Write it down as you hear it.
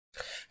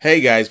Hey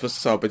guys,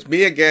 what's up? It's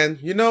me again.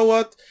 You know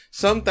what?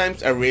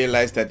 Sometimes I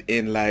realize that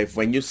in life,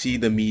 when you see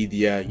the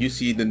media, you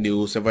see the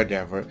news or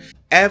whatever,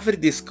 every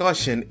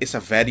discussion is a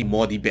very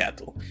muddy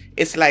battle.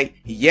 It's like,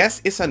 yes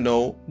is a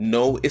no,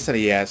 no is a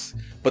yes,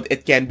 but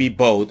it can be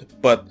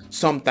both, but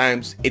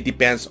sometimes it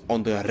depends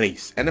on the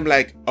race. And I'm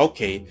like,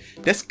 okay,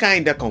 that's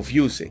kinda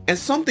confusing. And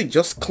something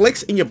just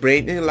clicks in your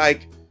brain and you're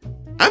like,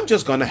 I'm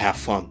just gonna have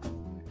fun.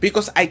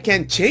 Because I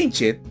can't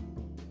change it.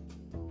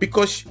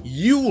 Because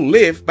you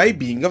live by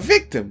being a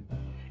victim.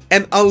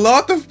 And a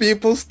lot of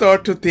people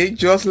start to think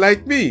just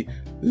like me.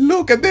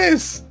 Look at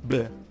this.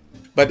 Bleh.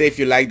 But if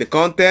you like the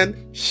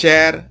content,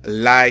 share,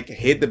 like,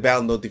 hit the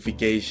bell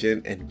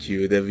notification and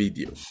cue the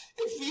video.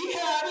 If we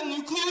had a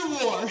nuclear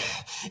war,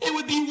 it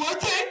would be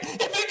worth it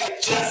if it could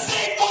just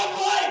save one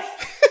life.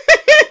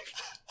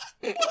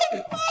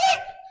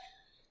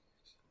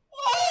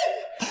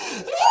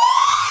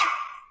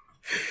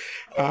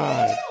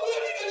 What?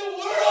 Living in a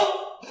world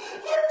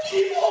where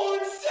people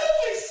with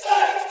selfish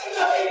sides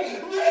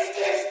denying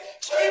racist,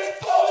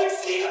 transphobic,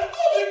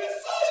 xenophobic,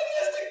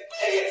 misogynistic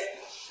bigots,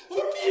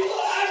 where people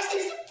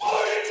actually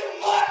supported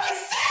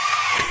democracy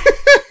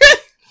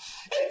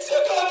and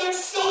took on their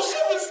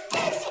social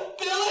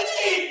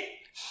responsibility.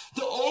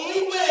 The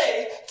only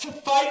way to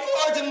fight for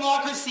our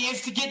democracy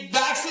is to get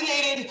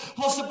vaccinated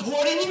while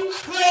supporting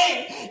Ukraine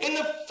in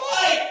the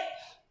fight.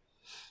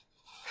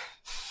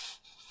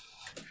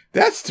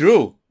 That's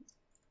true.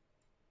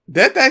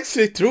 That's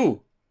actually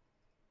true.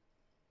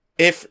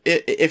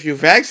 If you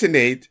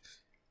vaccinate,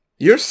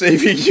 you're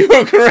saving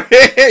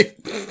Ukraine.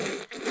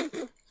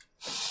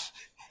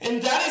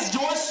 And that is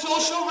your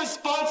social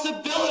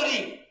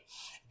responsibility.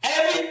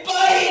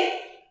 Everybody.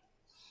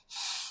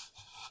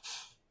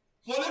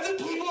 One of the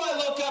people I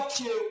look up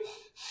to,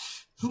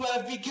 who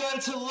I've begun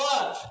to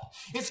love,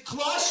 is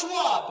Klaus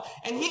Schwab,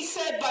 and he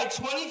said by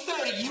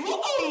 2030 you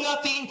will own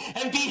nothing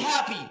and be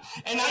happy.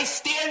 And I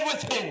stand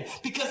with him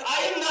because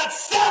I am not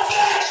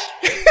selfish.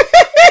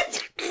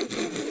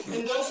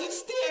 And those who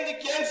stand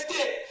against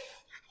it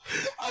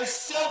are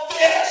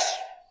selfish.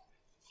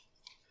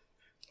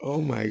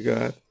 Oh my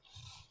god.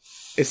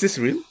 Is this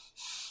real?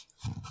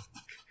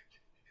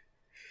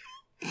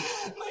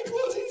 My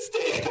closing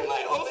statement,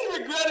 my only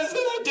regret is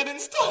that I didn't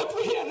stop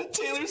Breonna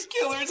Taylor's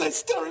killers. I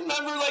still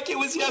remember like it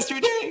was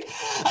yesterday.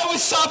 I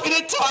was shopping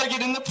at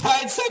Target in the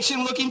Pride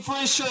section looking for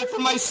a shirt for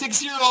my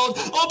 6-year-old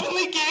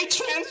openly gay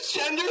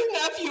transgender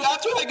nephew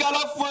after I got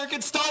off work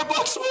at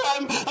Starbucks where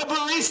I'm a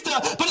barista.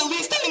 But at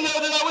least I know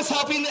that I was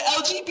helping the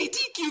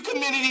LGBTQ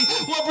community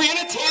while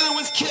Breonna Taylor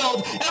was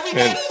killed. Every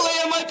night I lay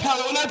on my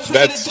pillow and I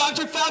pray that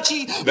Dr.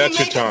 Fauci will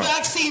make a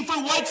vaccine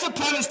for white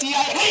supremacy.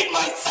 I hate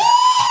myself!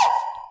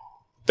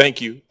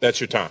 Thank you. That's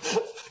your time.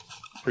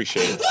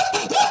 Appreciate it.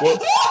 Well,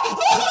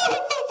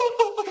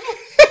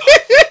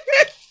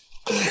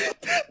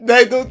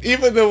 they don't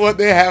even know what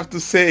they have to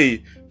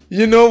say.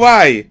 You know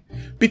why?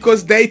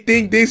 Because they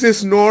think this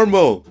is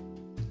normal.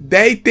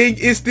 They think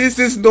this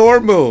is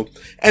normal.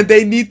 And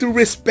they need to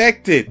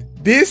respect it.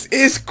 This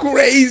is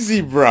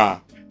crazy,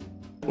 bruh.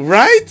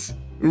 Right?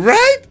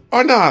 Right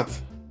or not?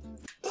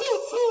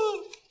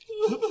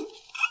 I'm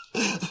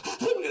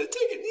gonna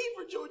take a knee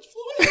for George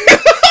Floyd.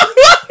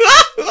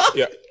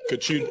 yeah.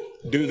 Could you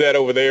do that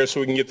over there so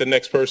we can get the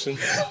next person?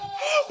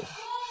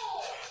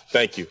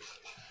 Thank you.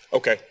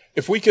 Okay.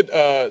 If we could,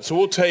 so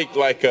we'll take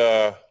like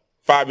a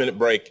 5-minute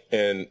break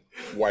and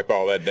wipe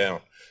all that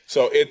down.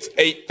 So it's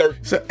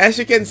 8:30. So as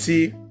you can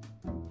see,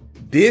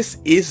 this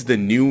is the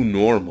new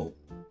normal.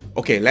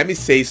 Okay, let me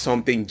say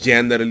something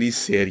generally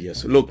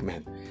serious. Look,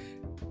 man.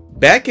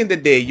 Back in the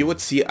day, you would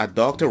see a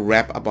doctor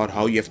rap about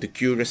how you have to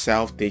cure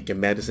yourself, take your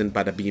medicine,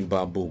 bada bing,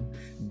 bam, boom.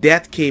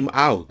 That came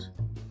out.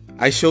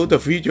 I showed a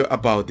video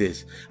about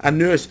this. A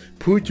nurse,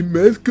 put your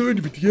mask on,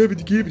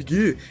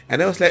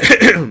 and I was like,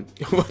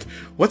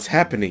 what's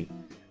happening?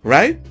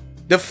 Right?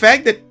 The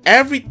fact that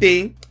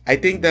everything, I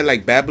think that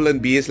like Babylon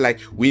B is like,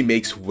 we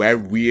make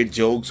weird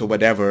jokes or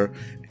whatever,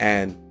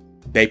 and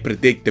they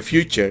predict the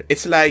future.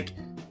 It's like,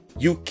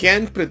 you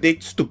can't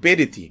predict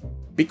stupidity,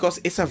 because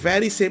it's a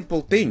very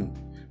simple thing.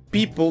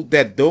 People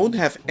that don't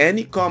have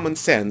any common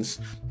sense,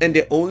 and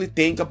they only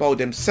think about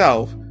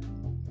themselves,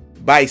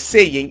 by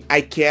saying,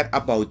 I care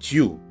about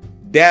you.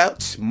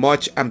 That's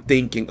much I'm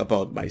thinking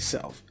about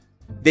myself.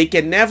 They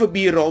can never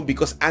be wrong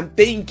because I'm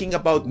thinking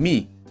about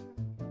me.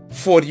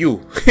 For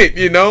you.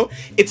 You know?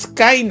 It's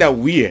kinda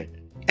weird.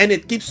 And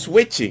it keeps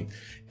switching.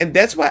 And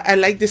that's why I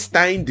like this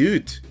Stein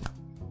dude.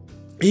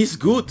 He's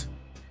good.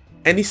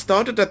 And he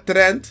started a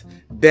trend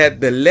that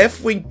the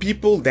left-wing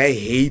people, they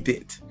hate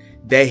it.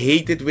 They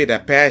hate it with a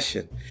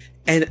passion.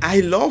 And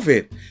I love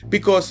it.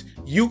 Because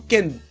you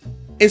can...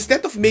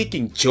 Instead of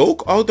making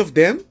joke out of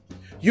them,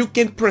 you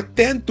can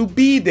pretend to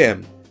be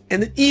them.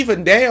 And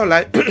even they are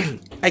like,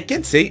 I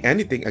can't say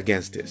anything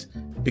against this.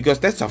 Because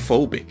that's a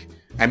phobic.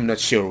 I'm not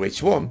sure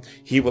which one.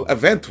 He will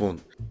invent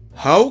one.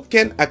 How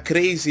can a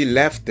crazy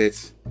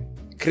leftist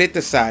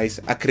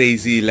criticize a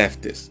crazy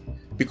leftist?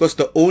 Because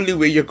the only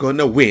way you're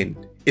gonna win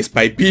is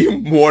by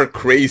being more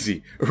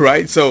crazy,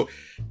 right? So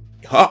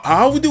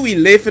How do we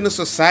live in a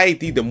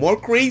society? The more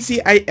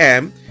crazy I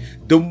am,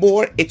 the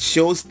more it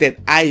shows that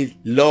I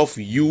love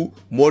you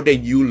more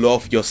than you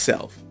love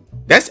yourself.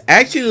 That's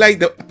actually like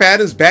the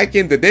parents back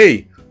in the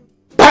day.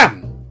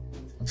 Bam!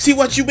 See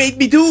what you made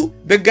me do?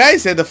 The guy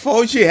said the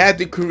Fauci had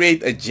to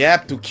create a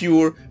jab to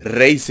cure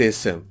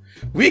racism.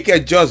 We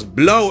can just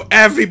blow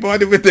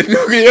everybody with the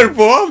nuclear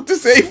bomb to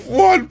save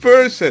one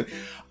person.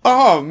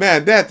 Oh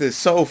man, that is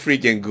so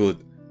freaking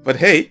good. But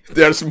hey,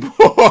 there's more.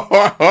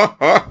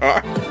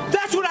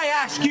 That's what I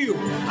ask you.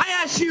 I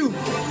ask you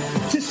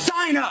to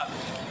sign up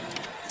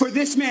for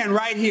this man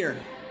right here.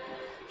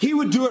 He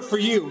would do it for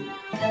you.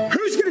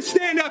 Who's going to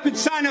stand up and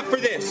sign up for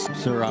this?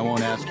 Sir, I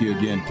won't ask you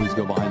again. Please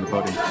go behind the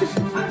podium.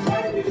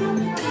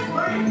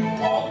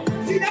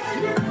 See,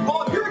 that's your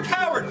fault. You're a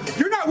coward.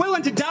 You're not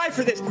willing to die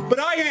for this, but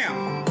I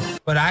am.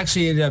 But I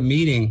actually ended up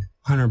meeting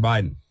Hunter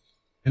Biden.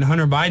 And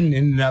Hunter Biden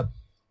ended up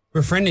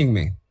befriending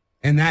me.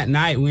 And that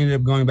night, we ended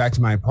up going back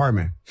to my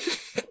apartment.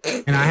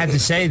 And I had to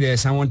say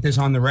this. I want this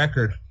on the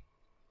record.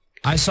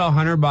 I saw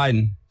Hunter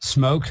Biden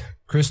smoke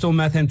crystal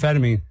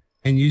methamphetamine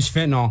and use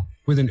fentanyl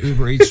with an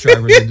Uber Eats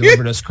driver that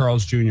delivered us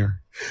Carl's Jr.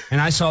 And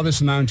I saw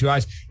this with my own two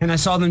eyes. And I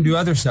saw them do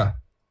other stuff.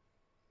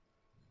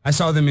 I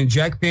saw them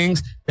inject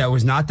things that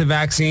was not the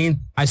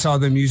vaccine. I saw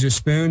them use a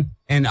spoon.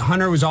 And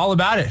Hunter was all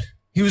about it.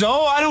 He was,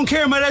 oh, I don't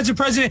care. My dad's a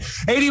president.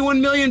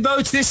 81 million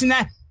votes, this and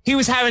that. He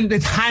was having the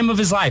time of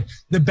his life.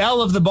 The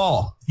belle of the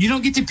ball. You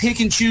don't get to pick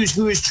and choose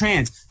who is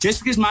trans.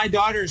 Just because my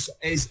daughter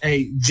is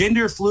a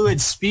gender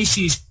fluid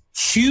species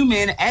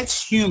human,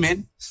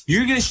 ex-human,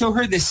 you're going to show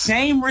her the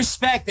same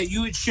respect that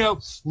you would show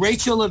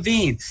Rachel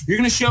Levine. You're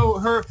going to show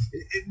her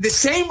the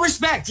same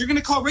respect. You're going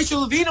to call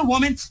Rachel Levine a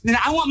woman, then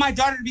I want my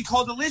daughter to be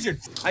called a lizard.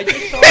 I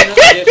just saw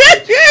another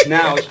district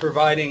now is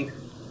providing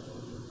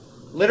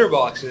litter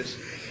boxes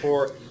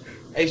for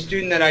a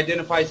student that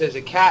identifies as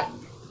a cat,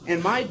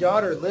 and my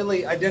daughter,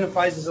 Lily,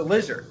 identifies as a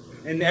lizard.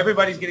 And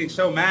everybody's getting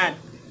so mad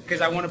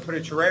because I want to put a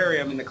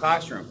terrarium in the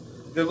classroom.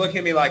 They're looking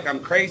at me like I'm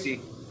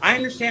crazy. I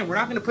understand we're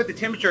not going to put the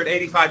temperature at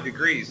 85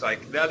 degrees.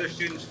 Like the other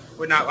students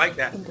would not like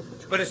that.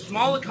 But a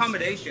small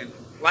accommodation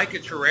like a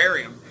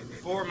terrarium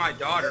for my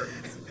daughter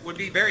would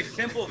be very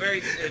simple,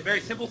 very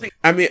simple thing.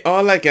 I mean,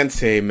 all I can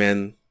say,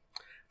 man,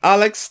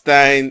 Alex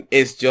Stein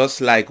is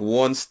just like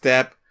one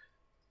step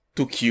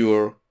to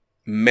cure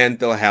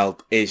mental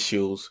health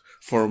issues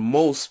for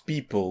most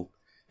people.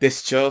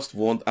 This just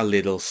want a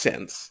little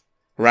sense,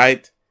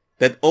 right?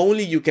 That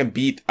only you can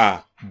beat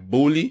a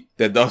bully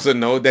that doesn't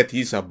know that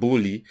he's a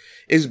bully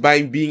is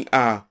by being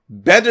a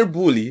better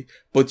bully,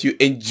 but you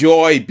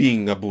enjoy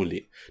being a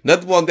bully.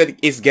 Not one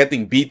that is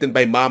getting beaten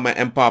by mama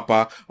and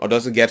papa or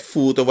doesn't get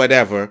food or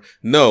whatever.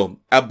 No,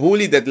 a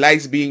bully that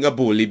likes being a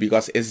bully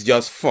because it's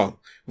just fun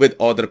with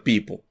other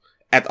people.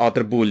 At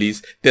other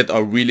bullies that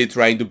are really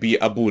trying to be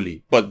a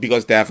bully, but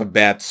because they have a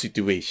bad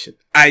situation.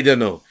 I don't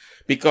know.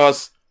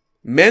 Because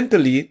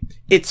mentally,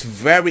 it's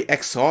very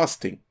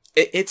exhausting.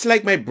 It's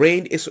like my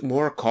brain is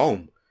more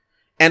calm.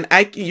 And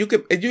you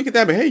can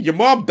tell me, hey, your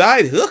mom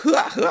died.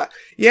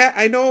 Yeah,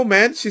 I know,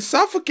 man. She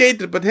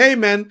suffocated. But hey,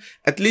 man,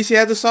 at least she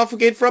had to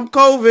suffocate from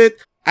COVID.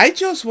 I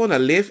just want to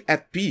live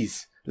at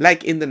peace.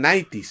 Like in the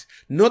 90s.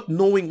 Not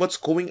knowing what's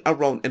going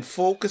around and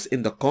focus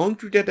in the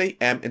country that I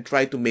am and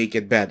try to make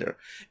it better.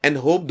 And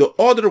hope the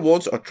other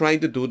ones are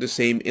trying to do the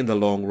same in the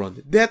long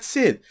run. That's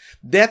it.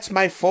 That's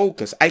my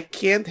focus. I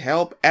can't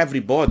help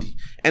everybody.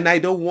 And I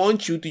don't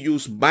want you to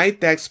use my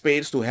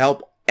taxpayers to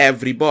help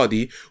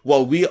everybody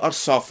while we are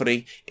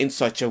suffering in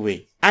such a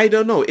way. I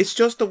don't know. It's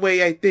just the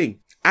way I think.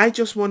 I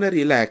just want to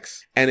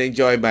relax and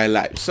enjoy my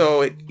life.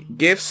 So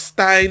give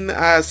Stein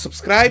a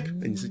subscribe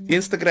on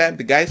Instagram.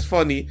 The guy's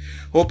funny.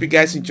 Hope you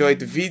guys enjoyed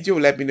the video.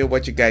 Let me know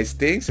what you guys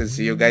think and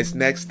see you guys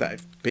next time.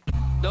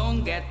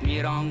 Don't get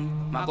me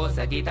wrong,